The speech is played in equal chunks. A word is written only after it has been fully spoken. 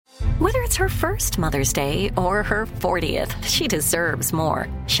Whether it's her first Mother's Day or her 40th, she deserves more.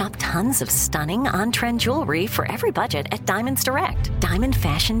 Shop tons of stunning on-trend jewelry for every budget at Diamonds Direct. Diamond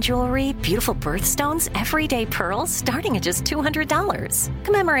fashion jewelry, beautiful birthstones, everyday pearls starting at just $200.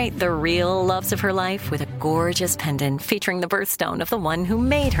 Commemorate the real loves of her life with a gorgeous pendant featuring the birthstone of the one who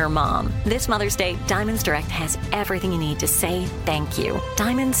made her mom. This Mother's Day, Diamonds Direct has everything you need to say thank you.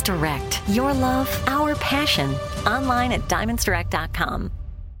 Diamonds Direct. Your love, our passion. Online at diamondsdirect.com.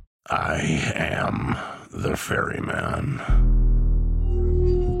 I am the ferryman.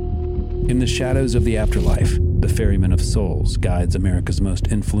 In the shadows of the afterlife, the Ferryman of Souls guides America's most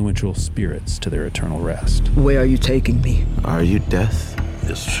influential spirits to their eternal rest. Where are you taking me? Are you death?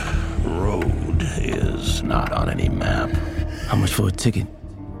 This road is not on any map. How much for a ticket?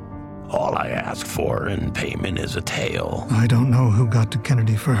 All I ask for in payment is a tale. I don't know who got to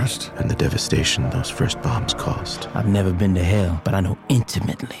Kennedy first. And the devastation those first bombs caused. I've never been to hell, but I know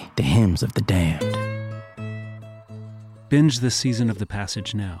intimately the hymns of the damned. Binge this season of The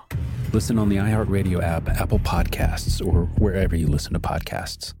Passage now. Listen on the iHeartRadio app, Apple Podcasts, or wherever you listen to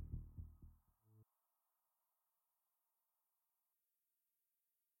podcasts.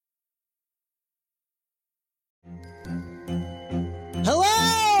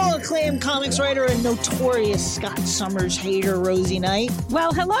 Hello, acclaimed comics writer and notorious Scott Summers hater, Rosie Knight.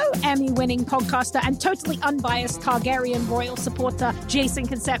 Well, hello, Emmy-winning podcaster and totally unbiased Targaryen royal supporter, Jason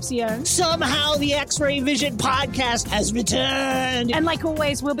Concepcion. Somehow the X-Ray Vision podcast has returned. And like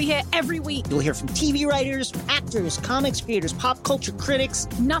always, we'll be here every week. You'll hear from TV writers, actors, comics creators, pop culture critics.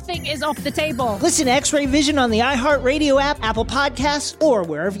 Nothing is off the table. Listen to X-Ray Vision on the iHeartRadio app, Apple Podcasts, or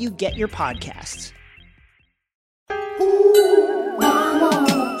wherever you get your podcasts.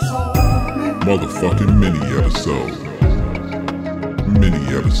 Motherfucking mini episode.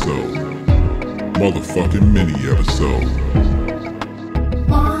 Mini episode. Motherfucking mini episode.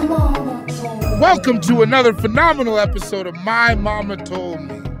 Welcome to another phenomenal episode of My Mama Told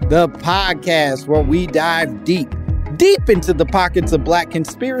Me, the podcast where we dive deep into the pockets of Black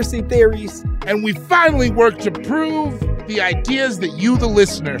conspiracy theories. And we finally work to prove the ideas that you, the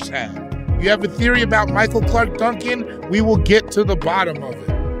listeners, have. You have a theory about Michael Clark Duncan? We will get to the bottom of it.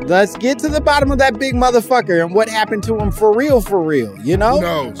 Let's get to the bottom of that big motherfucker and what happened to him for real, you know? Who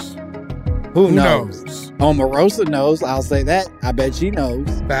knows? Who knows? Omarosa knows, I'll say that. I bet she knows.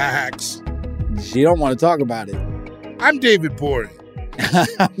 Facts. She don't want to talk about it. I'm David Pori.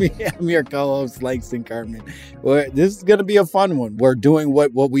 I'm your co-host, Langston Kerman. This is going to be a fun one. We're doing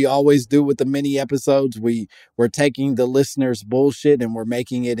what we always do with the mini episodes. We're taking the listeners' bullshit and we're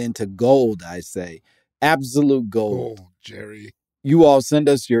making it into gold, I say. Absolute gold. Oh, Jerry. You all send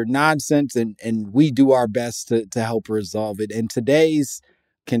us your nonsense and we do our best to help resolve it. And today's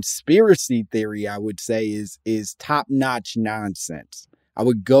conspiracy theory, I would say, is top-notch nonsense. I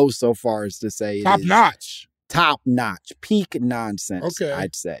would go so far as to say top-notch. Top-notch, peak nonsense, okay.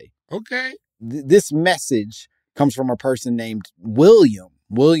 I'd say. Okay. This message comes from a person named William.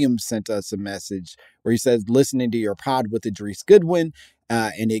 William sent us a message where he says, listening to your pod with Idris Goodwin,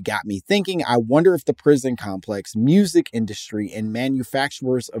 and it got me thinking, I wonder if the prison complex, music industry, and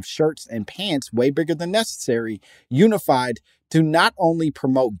manufacturers of shirts and pants way bigger than necessary, unified to not only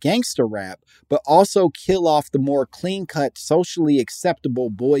promote gangster rap, but also kill off the more clean-cut, socially acceptable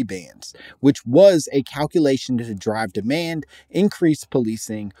boy bands, which was a calculation to drive demand, increase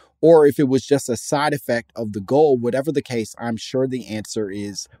policing, or if it was just a side effect of the goal. Whatever the case, I'm sure the answer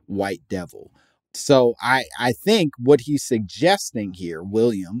is White Devil. So I think what he's suggesting here,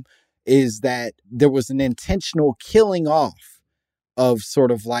 William, is that there was an intentional killing off of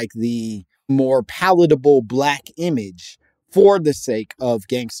sort of like the more palatable Black image for the sake of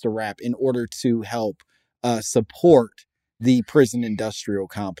gangster rap in order to help support the prison industrial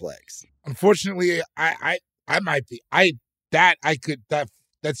complex. Unfortunately, I might be that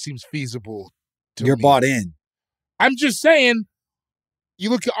seems feasible to You're me. bought in. I'm just saying, you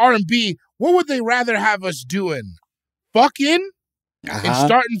look at R&B, what would they rather have us doing? Fucking? And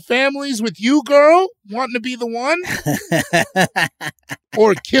starting families with you, girl? Wanting to be the one?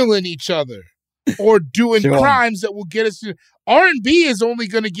 Or killing each other? Or doing crimes that will get us to... R&B is only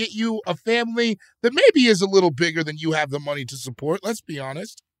going to get you a family that maybe is a little bigger than you have the money to support. Let's be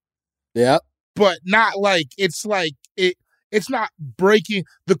honest. Yep. But not like it's not breaking...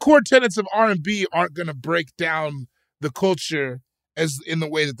 The core tenets of R&B aren't going to break down the culture as in the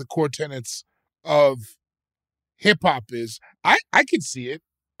way that the core tenets of hip-hop is. I could see it.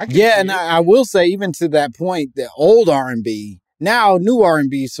 I will say, even to that point, the old R&B, now new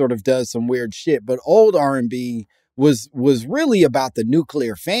R&B sort of does some weird shit, but old R&B was really about the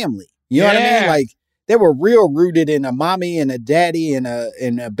nuclear family. You know what I mean? Like, they were real rooted in a mommy and a daddy and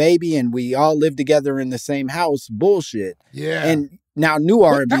a baby, and we all live together in the same house. Bullshit. Yeah. And now new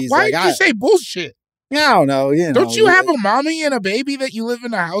R&B is why like, did you say bullshit? I don't know. Don't you have a mommy and a baby that you live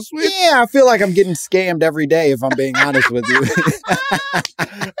in a house with? Yeah, I feel like I'm getting scammed every day, if I'm being honest with you.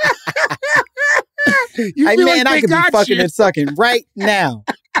 Hey, man, I could be fucking and sucking right now.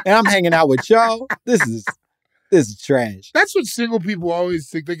 And I'm hanging out with y'all. This is trash. That's what single people always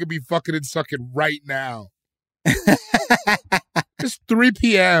think. They could be fucking and sucking right now. It's 3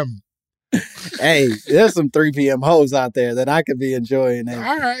 p.m. Hey, there's some 3 p.m. hoes out there that I could be enjoying. All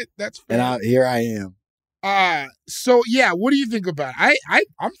right, that's fair. And here I am. So yeah, what do you think about it?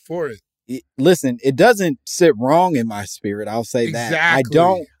 I'm for it. Listen, it doesn't sit wrong in my spirit. I'll say exactly.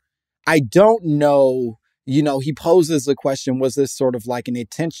 that. I don't know. You know, he poses the question, was this sort of like an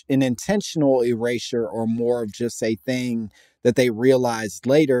intentional erasure or more of just a thing that they realized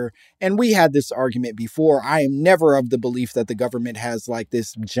later? And we had this argument before. I am never of the belief that the government has like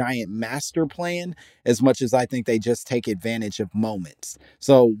this giant master plan, as much as I think they just take advantage of moments.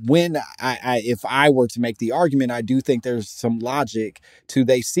 So when if I were to make the argument, I do think there's some logic to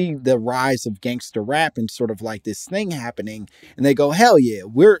they see the rise of gangster rap and sort of like this thing happening, and they go, hell yeah,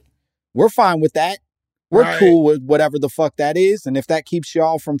 we're fine with that. We're cool with whatever the fuck that is. And if that keeps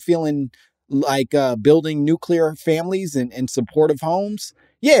y'all from feeling like building nuclear families and supportive homes,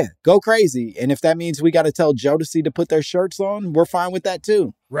 yeah, go crazy. And if that means we got to tell Jodeci to put their shirts on, we're fine with that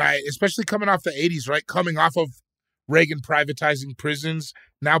too. Right. Especially coming off the 80s, right? Coming off of Reagan privatizing prisons.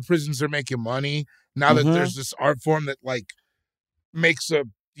 Now prisons are making money. Now that there's this art form that like makes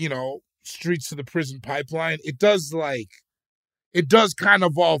streets to the prison pipeline, it does kind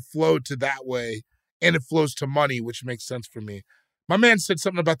of all flow to that way. And it flows to money, which makes sense for me. My man said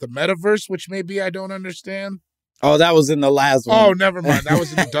something about the metaverse, which maybe I don't understand. Oh, that was in the last one. Oh, never mind. That was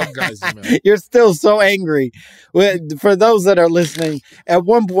in the Dumb Guys email. You're still so angry. For those that are listening, at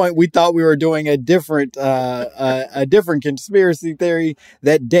one point we thought we were doing a different conspiracy theory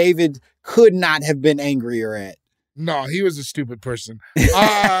that David could not have been angrier at. No, he was a stupid person.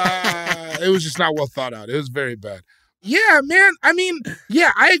 It was just not well thought out. It was very bad. Yeah, man. I mean, yeah,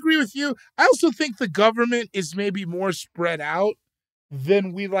 I agree with you. I also think the government is maybe more spread out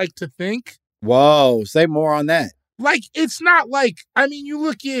than we like to think. Whoa, say more on that. Like, it's not like, I mean, you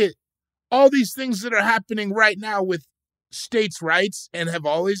look at all these things that are happening right now with states' rights and have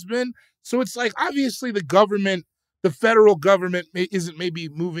always been. So it's like, obviously the government, the federal government isn't maybe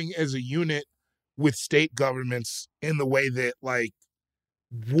moving as a unit with state governments in the way that like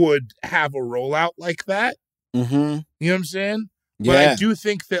would have a rollout like that. Mm-hmm. You know what I'm saying? Yeah. But I do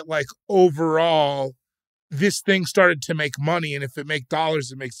think that like overall, this thing started to make money, and if it make dollars,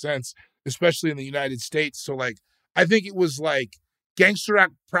 it makes sense, especially in the United States. So like, I think it was like gangster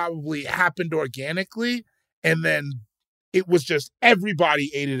rap probably happened organically, and then it was just everybody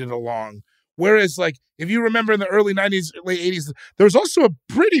aided it along. Whereas like, if you remember in the early 90s, late 80s, there was also a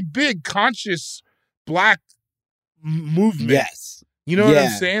pretty big conscious black movement. Yes. You know what I'm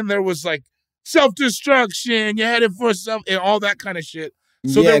saying? There was like self-destruction, you're headed for self, and all that kind of shit.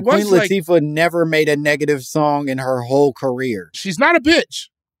 So yeah, there was Queen Latifah never made a negative song in her whole career. She's not a bitch.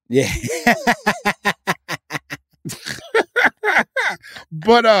 Yeah.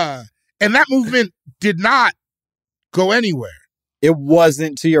 But, and that movement did not go anywhere. It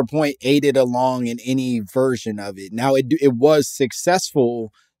wasn't, to your point, aided along in any version of it. Now, it was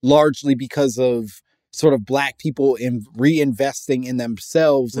successful largely because of sort of black people in reinvesting in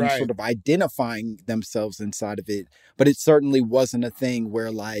themselves and sort of identifying themselves inside of it. But it certainly wasn't a thing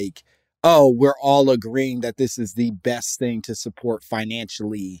where like, oh, we're all agreeing that this is the best thing to support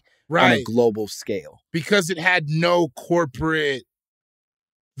financially on a global scale. Because it had no corporate,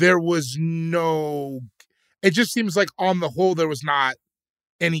 there was no, it just seems like on the whole, there was not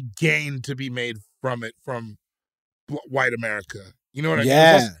any gain to be made from it from white America. You know what I mean?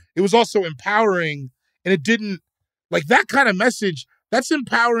 Yeah. It was also empowering. And it didn't, like that kind of message, that's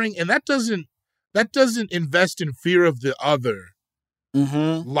empowering, and that doesn't invest in fear of the other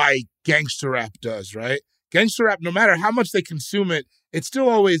like gangster rap does, right? Gangster rap, no matter how much they consume it, it's still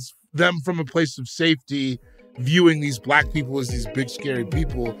always them from a place of safety, viewing these black people as these big, scary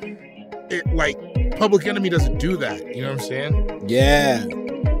people. It, like, Public Enemy doesn't do that, you know what I'm saying? Yeah.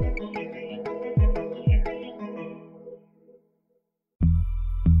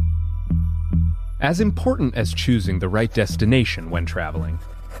 As important as choosing the right destination when traveling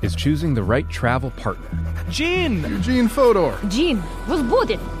is choosing the right travel partner. Gene! Eugene Fodor. Gene,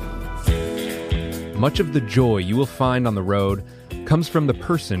 возбудит. Much of the joy you will find on the road comes from the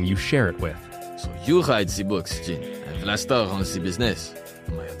person you share it with. So you write the books, Gene, and Vlastar runs the business.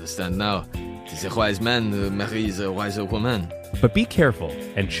 I understand now. 'Tis a wise man marries a wiser woman. But be careful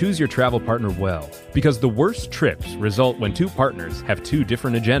and choose your travel partner well, because the worst trips result when two partners have two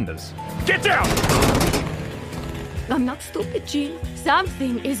different agendas. Get down! I'm not stupid, Gene.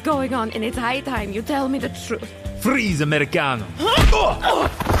 Something is going on, and it's high time you tell me the truth. Freeze, Americano!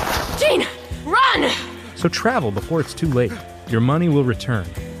 Gene, run! So travel before it's too late. Your money will return,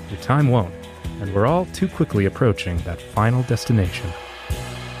 your time won't, and we're all too quickly approaching that final destination.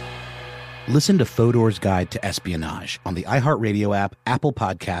 Listen to Fodor's Guide to Espionage on the iHeartRadio app, Apple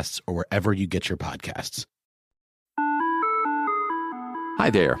Podcasts, or wherever you get your podcasts. Hi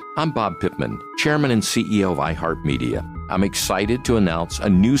there, I'm Bob Pittman, Chairman and CEO of iHeartMedia. I'm excited to announce a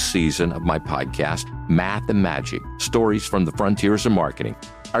new season of my podcast, Math and Magic, Stories from the Frontiers of Marketing.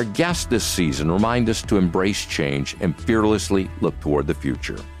 Our guests this season remind us to embrace change and fearlessly look toward the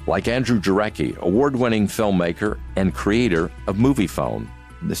future. Like Andrew Jarecki, award-winning filmmaker and creator of MoviePhone.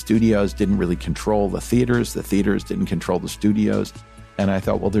 The studios didn't really control the theaters didn't control the studios. And I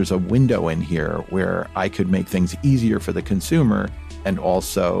thought, well, there's a window in here where I could make things easier for the consumer and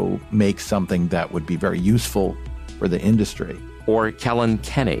also make something that would be very useful for the industry. Or Kellen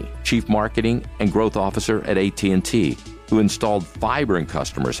Kenny, Chief Marketing and Growth Officer at AT&T, who installed fiber in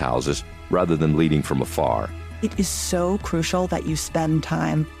customers' houses rather than leading from afar. It is so crucial that you spend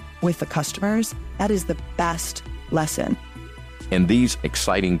time with the customers. That is the best lesson. In these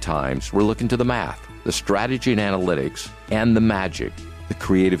exciting times, we're looking to the math, the strategy and analytics, and the magic, the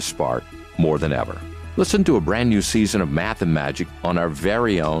creative spark, more than ever. Listen to a brand new season of Math and Magic on our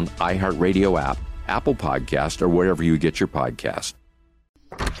very own iHeartRadio app, Apple Podcast, or wherever you get your podcast.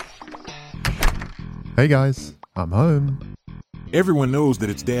 Hey guys, I'm home. Everyone knows that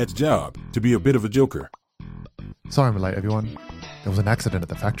it's Dad's job to be a bit of a joker. Sorry I'm late, everyone. There was an accident at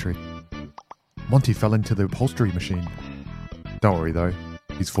the factory. Monty fell into the upholstery machine. Don't worry though,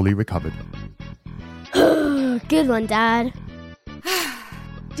 he's fully recovered. Good one, Dad.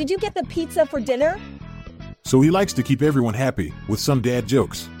 Did you get the pizza for dinner? So he likes to keep everyone happy with some dad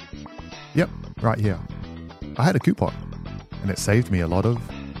jokes. Yep, right here. I had a coupon, and it saved me a lot of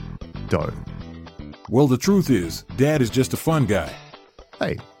dough. Well, the truth is, Dad is just a fun guy.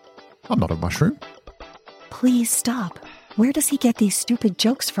 Hey, I'm not a mushroom. Please stop. Where does he get these stupid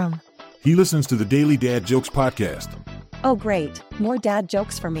jokes from? He listens to the Daily Dad Jokes podcast. Oh, great. More dad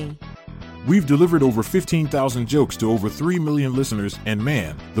jokes for me. We've delivered over 15,000 jokes to over 3 million listeners, and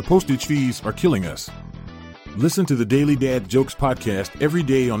man, the postage fees are killing us. Listen to the Daily Dad Jokes podcast every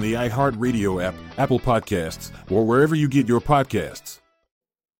day on the iHeartRadio app, Apple Podcasts, or wherever you get your podcasts.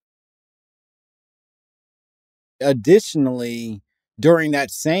 Additionally, during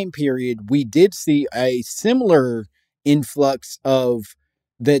that same period, we did see a similar influx of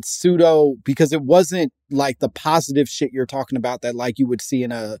that pseudo, because it wasn't like the positive shit you're talking about that like you would see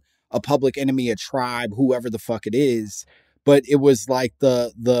in a Public Enemy, a Tribe, whoever the fuck it is. But it was like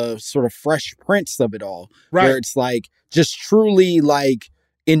the sort of Fresh Prince of it all, right? Where it's like just truly like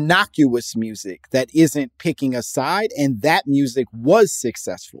innocuous music that isn't picking a side. And that music was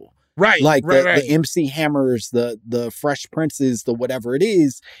successful. Right. Like right. The MC Hammers, the Fresh Princes, the whatever it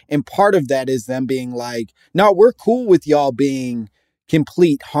is. And part of that is them being like, no, we're cool with y'all being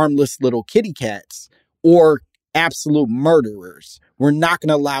complete harmless little kitty cats or absolute murderers. We're not going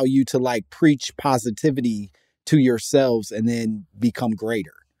to allow you to like preach positivity to yourselves and then become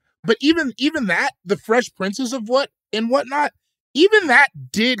greater. But even that, the Fresh Princes of what and whatnot, even that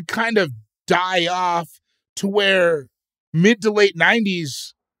did kind of die off to where mid to late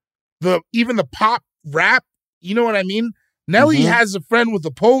 90s, even the pop rap, you know what I mean? Nelly has a friend with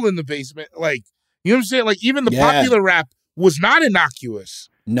a pole in the basement. Like, you know what I'm saying? Like even the popular rap was not innocuous.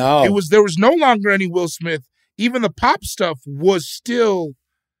 No. There was no longer any Will Smith. Even the pop stuff was still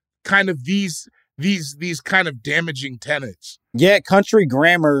kind of these kind of damaging tenets. Yeah, Country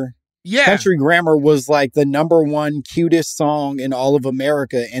Grammar. Yeah. Country Grammar was like the #1 cutest song in all of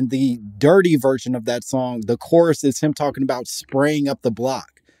America. And the dirty version of that song, the chorus is him talking about spraying up the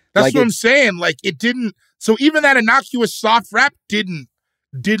block. That's like what I'm saying. Like it didn't. So even that innocuous soft rap didn't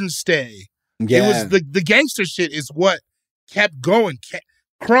stay. Yeah. It was the gangster shit is what kept going.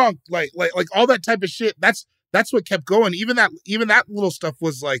 Crunk, like all that type of shit. That's what kept going. Even that little stuff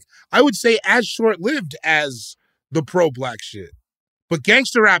was like, I would say as short-lived as the pro-black shit. But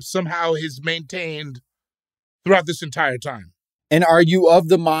gangster rap somehow is maintained throughout this entire time. And are you of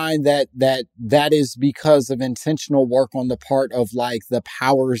the mind that is because of intentional work on the part of like the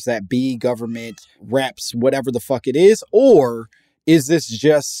powers that be, government, reps, whatever the fuck it is? Or is this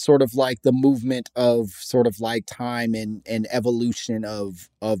just sort of like the movement of sort of like time and evolution of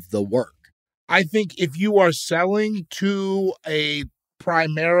the work? I think if you are selling to a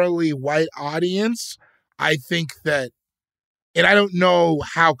primarily white audience, I think that, and I don't know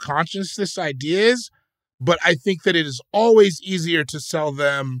how conscious this idea is, but I think that it is always easier to sell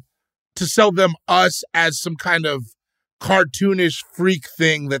them us as some kind of cartoonish freak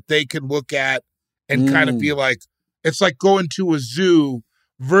thing that they can look at and kind of be like, it's like going to a zoo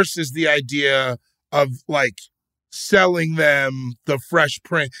versus the idea of like selling them the Fresh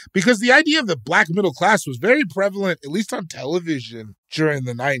Prince. Because the idea of the black middle class was very prevalent, at least on television during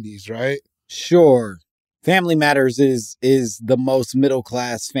the 90s, right? Sure. Family Matters is the most middle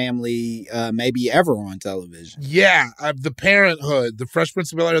class family maybe ever on television. Yeah, the Parenthood, the Fresh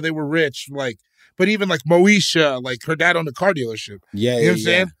Prince of Bel-Air, they were rich, like, but even like Moesha, like her dad owned a car dealership. Yeah, you know what I'm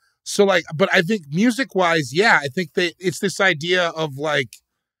saying? So like, but I think music wise, yeah, I think that it's this idea of like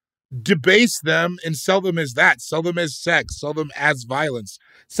debase them and sell them as that, sell them as sex, sell them as violence.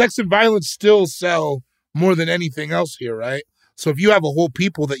 Sex and violence still sell more than anything else here, right? So if you have a whole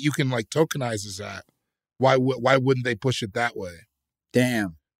people that you can like tokenize as that, why wouldn't they push it that way?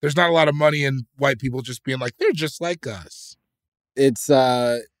 Damn. There's not a lot of money in white people just being like, they're just like us. It's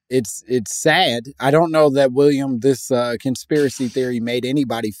sad. I don't know that, William, this conspiracy theory made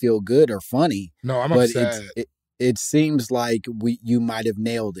anybody feel good or funny. No, I'm upset. It seems like you might have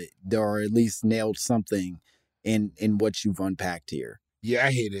nailed it, or at least nailed something in what you've unpacked here. Yeah,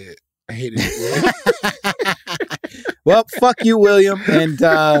 I hate it. I hate it. Well, fuck you, William, and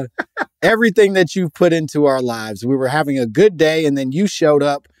everything that you've put into our lives. We were having a good day, and then you showed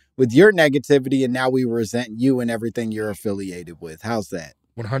up with your negativity, and now we resent you and everything you're affiliated with. How's that?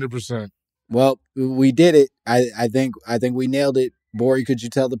 100%. Well, we did it. I think we nailed it. Bori, could you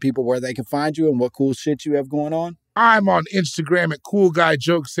tell the people where they can find you and what cool shit you have going on? I'm on Instagram at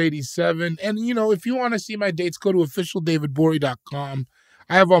CoolGuyJokes87. And, you know, if you want to see my dates, go to officialdavidbori.com.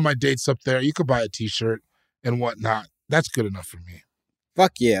 I have all my dates up there. You could buy a t-shirt and whatnot. That's good enough for me.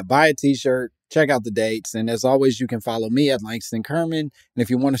 Fuck yeah. Buy a t-shirt. Check out the dates. And as always, you can follow me at Langston Kerman. And if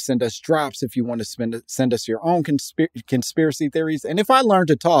you want to send us drops, if you want to send us your own conspiracy theories, and if I learn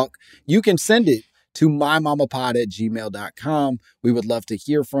to talk, you can send it to mymamapod@gmail.com. We would love to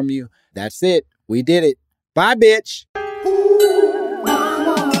hear from you. That's it. We did it. Bye, bitch.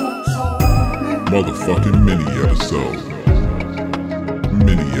 Motherfucking mini episode.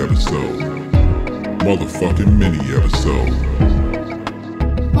 Mini episode. Motherfucking mini episode.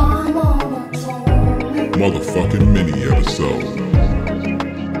 Motherfucking mini episode.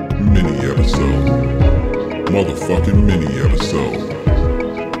 Mini episode. Motherfucking mini episode.